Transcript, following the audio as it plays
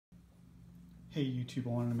Hey YouTube,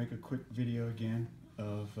 I wanted to make a quick video again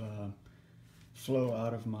of flow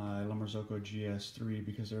out of my Marzocco GS3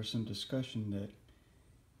 because there's some discussion that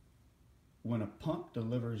when a pump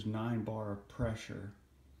delivers 9 bar of pressure,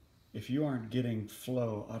 if you aren't getting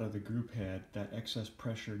flow out of the group head, that excess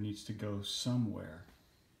pressure needs to go somewhere.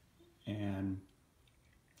 And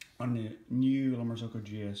on the new Marzocco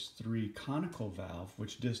GS3 conical valve,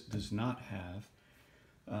 which this does not have,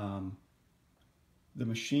 the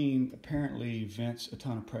machine apparently vents a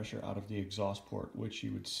ton of pressure out of the exhaust port, which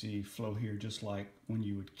you would see flow here just like when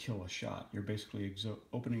you would kill a shot. You're basically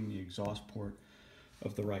opening the exhaust port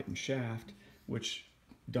of the Rhyton shaft, which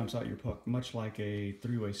dumps out your puck, much like a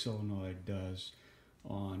three-way solenoid does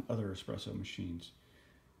on other espresso machines.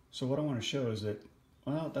 So what I want to show is that,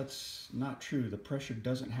 well, that's not true. The pressure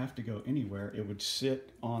doesn't have to go anywhere. It would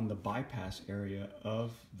sit on the bypass area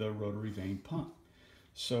of the rotary vane pump.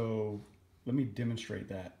 So let me demonstrate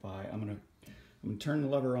that by, I'm gonna turn the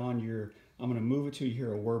lever on. I'm gonna move it till you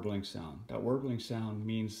hear a warbling sound. That warbling sound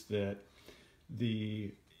means that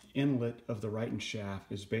the inlet of the Rhyton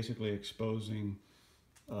shaft is basically exposing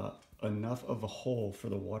enough of a hole for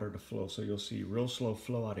the water to flow. So you'll see real slow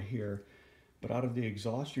flow out of here, but out of the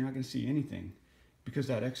exhaust, you're not gonna see anything because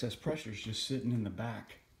that excess pressure is just sitting in the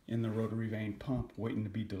back in the rotary vane pump waiting to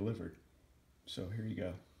be delivered. So here you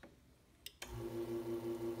go.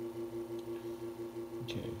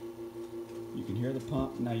 Okay, you can hear the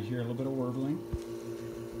pump. Now you hear a little bit of warbling.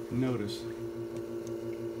 Notice,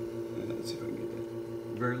 let's see if I can get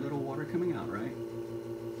that. Very little water coming out, right?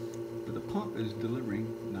 But the pump is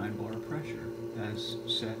delivering 9 bar pressure as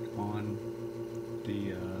set on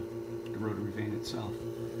the rotary vane itself.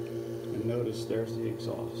 And notice there's the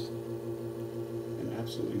exhaust, and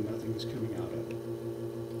absolutely nothing is coming out of it.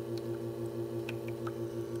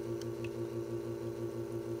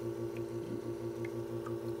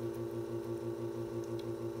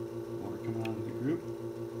 Coming out of the group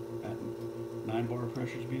at 9 bar of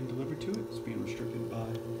pressure is being delivered to it. It's being restricted by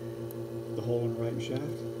the hole in the Rhyton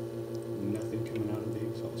shaft. Nothing coming out of the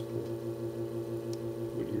exhaust port.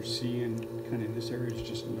 What you're seeing kind of in this area is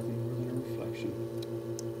just nothing more than a reflection.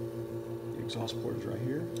 The exhaust port is right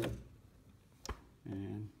here.